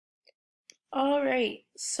All right,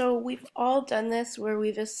 so we've all done this where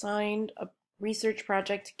we've assigned a research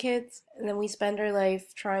project to kids, and then we spend our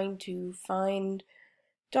life trying to find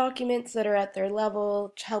documents that are at their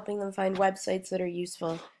level, helping them find websites that are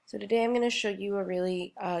useful. So today I'm going to show you a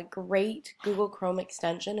really great Google Chrome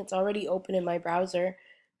extension. It's already open in my browser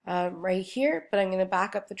right here, but I'm going to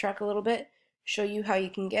back up the truck a little bit, show you how you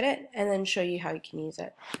can get it, and then show you how you can use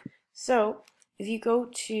it. So if you go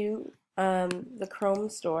to the Chrome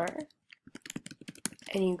store,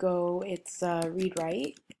 and you go, it's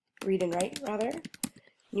Read&Write rather. And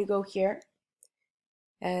you go here,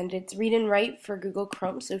 and it's Read&Write for Google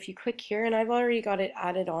Chrome. So if you click here, and I've already got it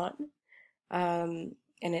added on, and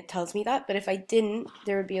it tells me that, but if I didn't,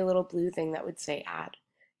 there would be a little blue thing that would say add.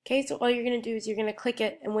 Okay, so all you're going to do is you're going to click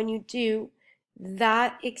it, and when you do,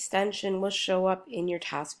 that extension will show up in your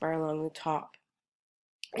taskbar along the top.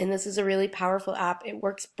 And this is a really powerful app. It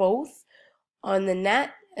works both on the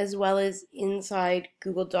net as well as inside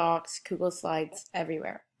Google Docs, Google Slides,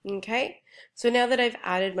 everywhere. Okay, so now that I've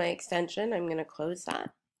added my extension, I'm going to close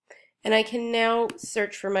that. And I can now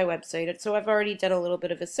search for my website. So I've already done a little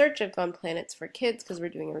bit of a search. I've gone planets for kids because we're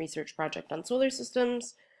doing a research project on solar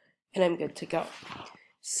systems, and I'm good to go.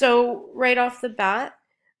 So right off the bat,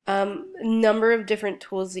 a number of different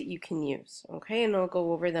tools that you can use. Okay, and I'll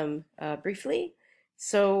go over them briefly.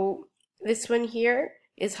 So this one here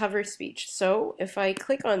is hover speech. So if I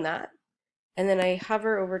click on that and then I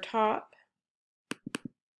hover over top,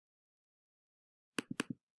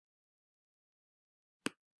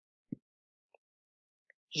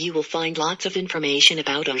 you will find lots of information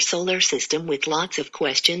about our solar system with lots of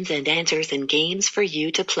questions and answers and games for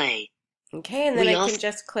you to play. Okay, and then I can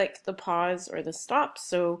just click the pause or the stop.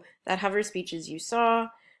 So that hover speech as you saw.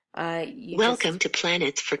 Welcome to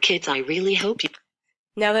Planets for Kids. I really hope you...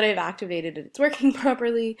 Now that I've activated it, it's working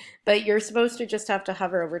properly, but you're supposed to just have to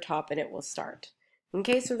hover over top and it will start.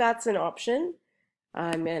 Okay, so that's an option.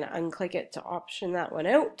 I'm going to unclick it to option that one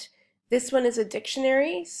out. This one is a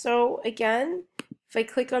dictionary. So again, if I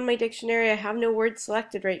click on my dictionary, I have no words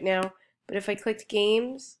selected right now, but if I clicked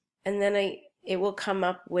games, and then it will come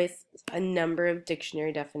up with a number of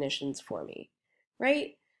dictionary definitions for me,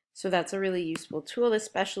 right? So that's a really useful tool,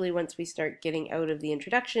 especially once we start getting out of the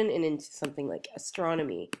introduction and into something like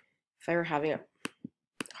astronomy. If I were having a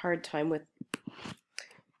hard time with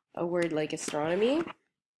a word like astronomy.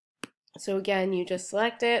 So again, you just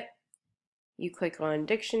select it, you click on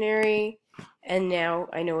dictionary, and now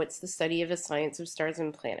I know it's the study of a science of stars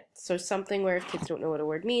and planets. So something where if kids don't know what a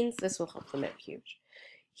word means, this will help them out huge.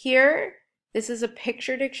 Here, this is a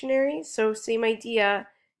picture dictionary, so same idea,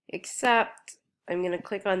 except I'm going to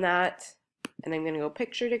click on that, and I'm going to go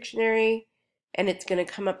picture dictionary, and it's going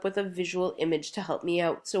to come up with a visual image to help me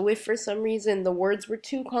out. So if for some reason the words were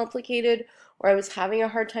too complicated or I was having a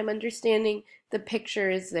hard time understanding, the picture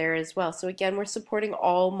is there as well. So again, we're supporting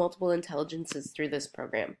all multiple intelligences through this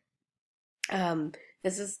program.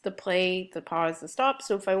 This is the play, the pause, the stop.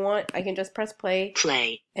 So if I want, I can just press play,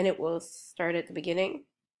 and it will start at the beginning,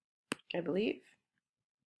 I believe.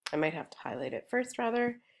 I might have to highlight it first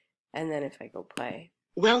rather, and then if I go play.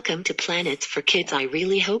 Welcome to Planets for Kids. I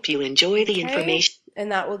really hope you enjoy the information.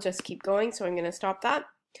 And that will just keep going, so I'm going to stop that.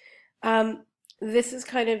 This is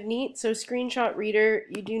kind of neat. So screenshot reader,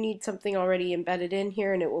 you do need something already embedded in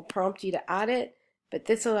here, and it will prompt you to add it, but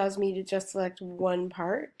this allows me to just select one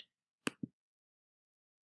part,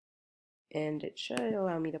 and it should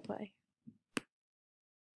allow me to play.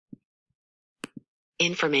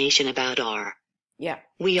 Information about our... Yeah.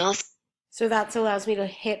 We also... So that allows me to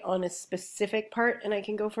hit on a specific part, and I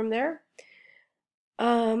can go from there.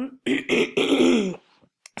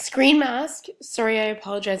 Screen mask. Sorry, I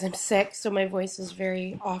apologize. I'm sick, so my voice is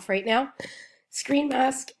very off right now. Screen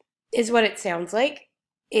mask is what it sounds like.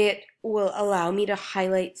 It will allow me to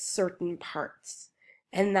highlight certain parts.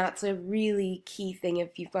 And that's a really key thing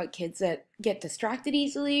if you've got kids that get distracted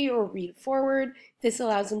easily or read forward. This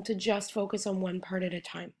allows them to just focus on one part at a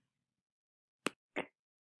time.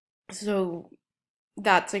 So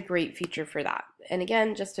that's a great feature for that. And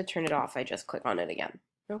again, just to turn it off, I just click on it again.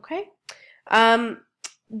 Okay.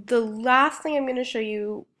 The last thing I'm going to show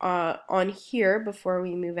you on here before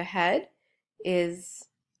we move ahead is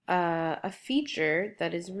a feature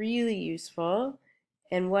that is really useful.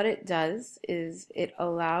 And what it does is it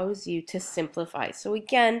allows you to simplify. So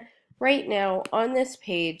again, right now on this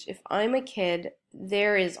page, if I'm a kid,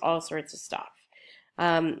 there is all sorts of stuff.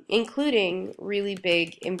 Including really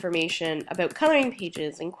big information about coloring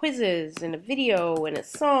pages and quizzes and a video and a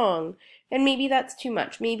song, and maybe that's too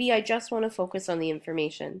much. Maybe I just want to focus on the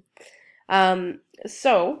information.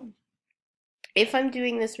 So if I'm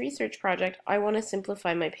doing this research project, I want to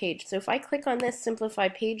simplify my page. So if I click on this simplify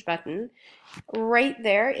page button, right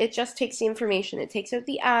there, it just takes the information. It takes out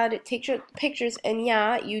the ad, it takes out the pictures, and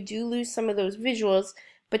yeah, you do lose some of those visuals,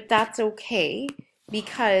 but that's okay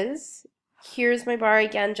because here's my bar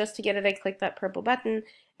again. Just to get it, I click that purple button,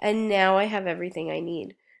 and now I have everything I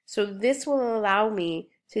need. So this will allow me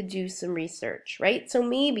to do some research, right? So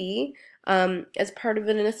maybe as part of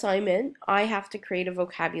an assignment, I have to create a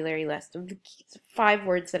vocabulary list of the 5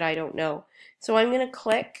 words that I don't know. So I'm going to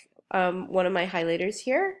click one of my highlighters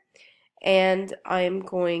here, and I'm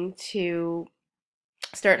going to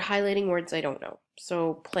start highlighting words I don't know.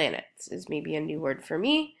 So planets is maybe a new word for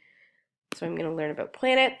me. So I'm going to learn about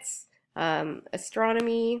planets,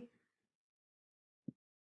 astronomy,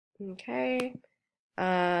 okay,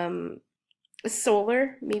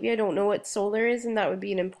 solar. Maybe I don't know what solar is, and that would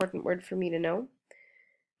be an important word for me to know.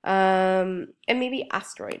 And maybe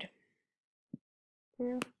asteroid.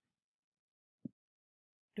 Yeah.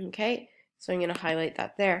 Okay, so I'm going to highlight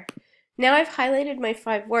that there. Now I've highlighted my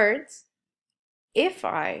 5 words. If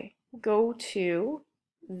I go to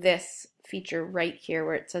this feature right here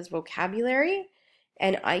where it says vocabulary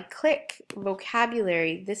and I click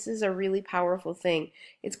vocabulary, this is a really powerful thing.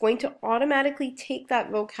 It's going to automatically take that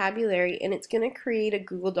vocabulary and it's going to create a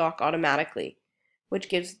Google Doc automatically, which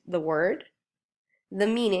gives the word, the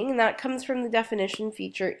meaning, and that comes from the definition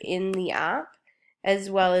feature in the app, as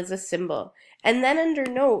well as a symbol. And then under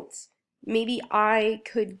notes, maybe I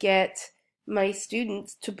could get my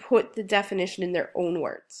students to put the definition in their own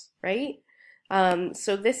words, right?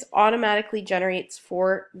 So this automatically generates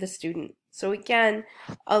for the student. So again,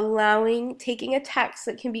 taking a text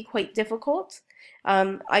that can be quite difficult.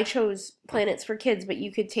 I chose Planets for Kids, but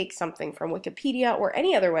you could take something from Wikipedia or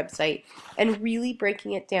any other website and really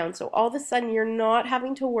breaking it down. So all of a sudden, you're not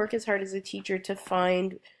having to work as hard as a teacher to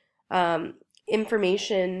find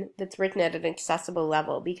information that's written at an accessible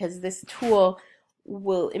level, because this tool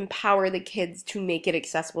will empower the kids to make it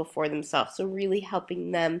accessible for themselves. So really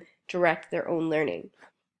helping them direct their own learning.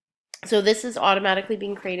 So this is automatically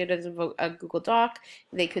being created as a Google Doc.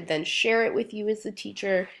 They could then share it with you as the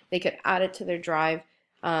teacher. They could add it to their drive.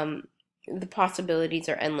 The possibilities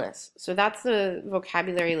are endless. So that's the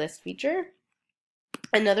vocabulary list feature.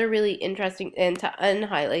 Another really interesting, and to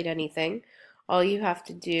unhighlight anything, all you have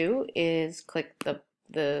to do is click the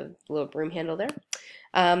little broom handle there.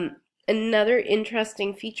 Another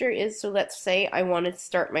interesting feature is, so let's say I wanted to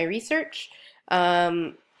start my research.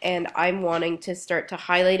 And I'm wanting to start to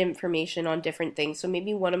highlight information on different things. So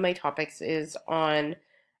maybe one of my topics is on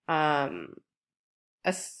the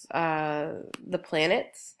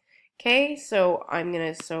planets. Okay, so I'm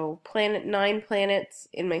gonna, so 9 planets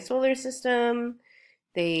in my solar system.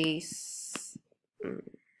 Okay,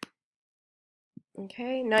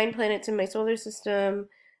 9 planets in my solar system.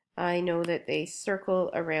 I know that they circle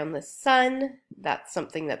around the sun. That's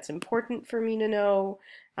something that's important for me to know.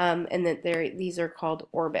 And that these are called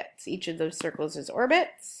orbits. Each of those circles is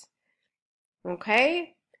orbits.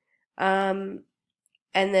 Okay. And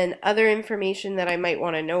then other information that I might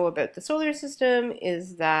want to know about the solar system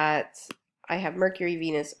is that I have Mercury,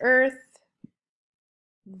 Venus, Earth.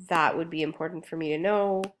 That would be important for me to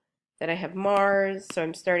know. That I have Mars. So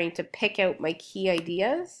I'm starting to pick out my key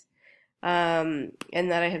ideas. And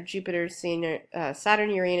that I have Jupiter, Saturn,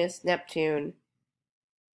 Uranus, Neptune.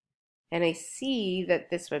 And I see that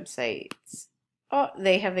this website,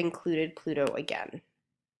 they have included Pluto again.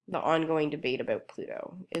 The ongoing debate about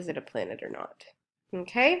Pluto. Is it a planet or not?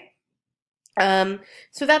 Okay.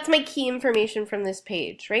 So that's my key information from this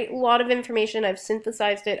page, right? A lot of information. I've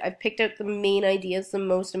synthesized it. I've picked out the main ideas, the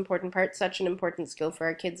most important parts. Such an important skill for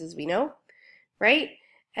our kids, as we know, right?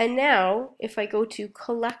 And now, if I go to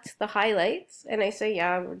collect the highlights, and I say,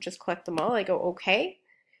 yeah, we'll just collect them all, I go, okay.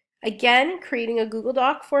 Again, creating a Google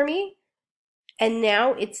Doc for me. And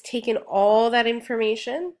now it's taken all that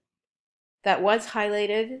information that was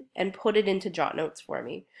highlighted and put it into jot notes for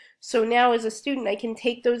me. So now as a student, I can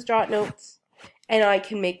take those jot notes and I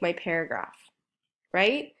can make my paragraph,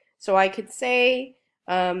 right? So I could say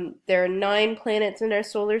there are 9 planets in our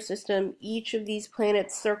solar system. Each of these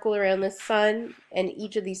planets circle around the sun, and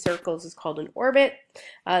each of these circles is called an orbit.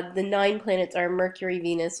 The 9 planets are Mercury,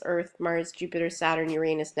 Venus, Earth, Mars, Jupiter, Saturn,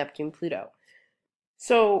 Uranus, Neptune, Pluto.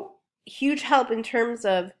 So huge help in terms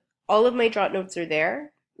of all of my jot notes are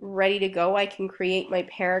there, ready to go. I can create my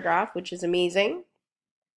paragraph, which is amazing.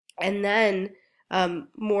 And then,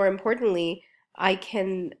 more importantly,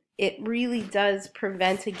 it really does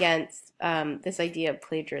prevent against this idea of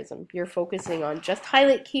plagiarism. You're focusing on just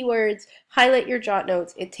highlight keywords, highlight your jot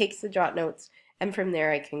notes. It takes the jot notes, and from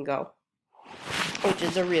there I can go. which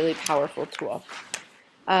is a really powerful tool.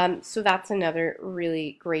 So that's another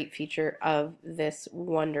really great feature of this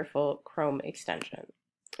wonderful Chrome extension.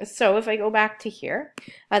 So if I go back to here,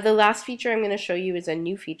 the last feature I'm going to show you is a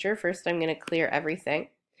new feature. First, I'm going to clear everything.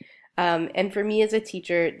 And for me as a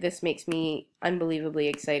teacher, this makes me unbelievably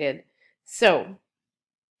excited. So,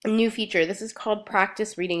 a new feature. This is called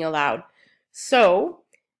Practice Reading Aloud. So,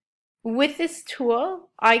 with this tool,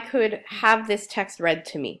 I could have this text read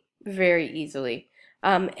to me very easily.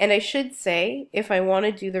 And I should say, if I want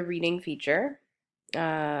to do the reading feature, so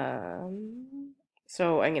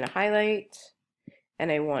I'm going to highlight,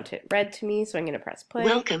 and I want it read to me, so I'm going to press play.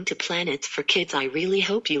 Welcome to Planets for Kids. I really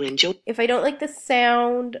hope you enjoy. If I don't like the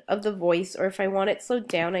sound of the voice, or if I want it slowed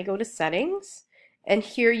down, I go to settings, and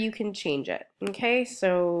here you can change it. Okay,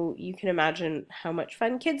 so you can imagine how much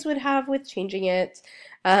fun kids would have with changing it,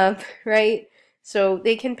 right? So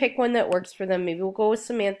they can pick one that works for them. Maybe we'll go with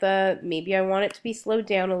Samantha. Maybe I want it to be slowed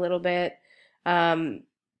down a little bit, and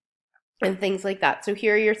things like that. So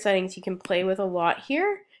here are your settings. You can play with a lot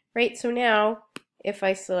here, right? So now, if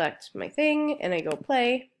I select my thing and I go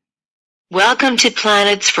play. Welcome to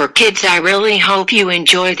Planets for Kids. I really hope you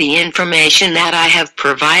enjoy the information that I have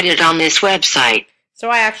provided on this website. So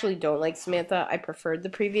I actually don't like Samantha. I preferred the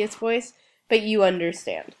previous voice, but you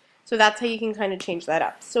understand. So that's how you can kind of change that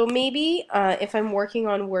up. So maybe if I'm working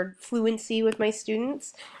on word fluency with my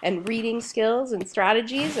students and reading skills and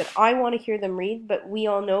strategies, and I want to hear them read, but we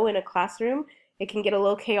all know in a classroom it can get a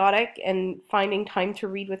little chaotic, and finding time to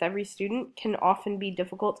read with every student can often be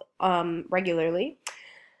difficult regularly.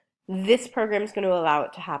 This program is going to allow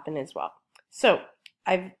it to happen as well. So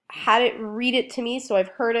I've had it read it to me, so I've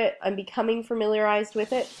heard it. I'm becoming familiarized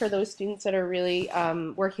with it for those students that are really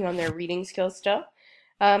working on their reading skills still.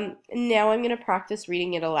 Now I'm going to practice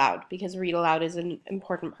reading it aloud, because read aloud is an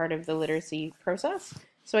important part of the literacy process.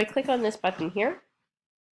 So I click on this button here.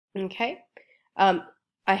 Okay.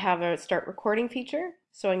 I have a start recording feature,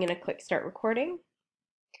 so I'm going to click start recording.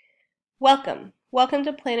 Welcome. Welcome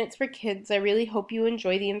to Planets for Kids. I really hope you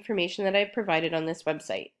enjoy the information that I've provided on this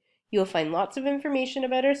website. You will find lots of information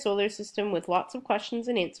about our solar system with lots of questions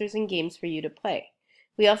and answers and games for you to play.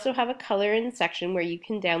 We also have a color in section where you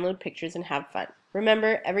can download pictures and have fun.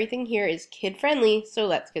 Remember, everything here is kid-friendly, so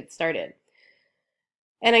let's get started.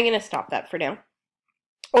 And I'm going to stop that for now.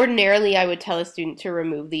 Ordinarily, I would tell a student to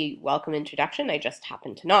remove the welcome introduction. I just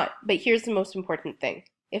happen to not. But here's the most important thing.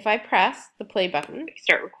 If I press the play button,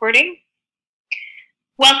 start recording.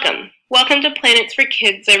 Welcome. Welcome to Planets for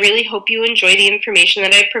Kids. I really hope you enjoy the information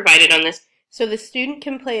that I've provided on this. So the student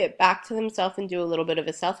can play it back to themselves and do a little bit of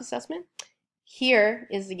a self-assessment. Here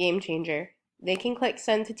is the game changer. They can click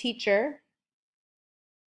send to teacher,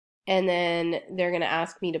 and then they're going to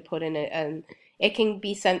ask me to put in it can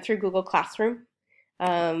be sent through Google Classroom,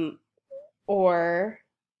 or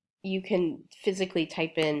you can physically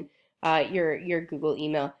type in your Google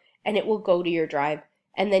email, and it will go to your drive,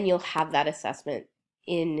 and then you'll have that assessment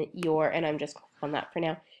in your, and I'm just on that for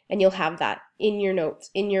now, and you'll have that in your notes,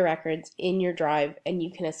 in your records, in your drive, and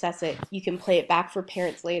you can assess it. You can play it back for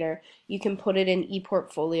parents later. You can put it in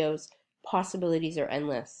e-portfolios. Possibilities are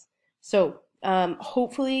endless. So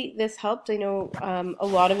hopefully this helped. I know a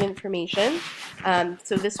lot of information.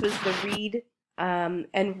 So this was the Read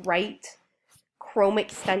and Write Chrome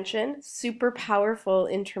extension. Super powerful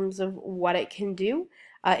in terms of what it can do.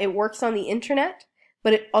 It works on the internet,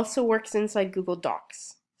 but it also works inside Google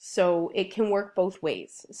Docs. So it can work both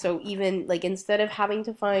ways. So even like instead of having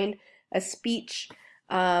to find a speech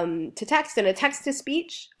to text and a text to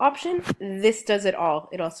speech option, this does it all.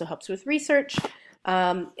 It also helps with research.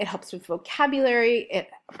 It helps with vocabulary. It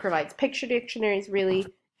provides picture dictionaries, really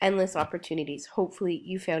endless opportunities. Hopefully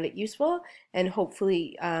you found it useful, and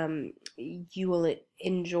hopefully you will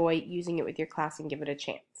enjoy using it with your class and give it a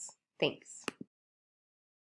chance. Thanks.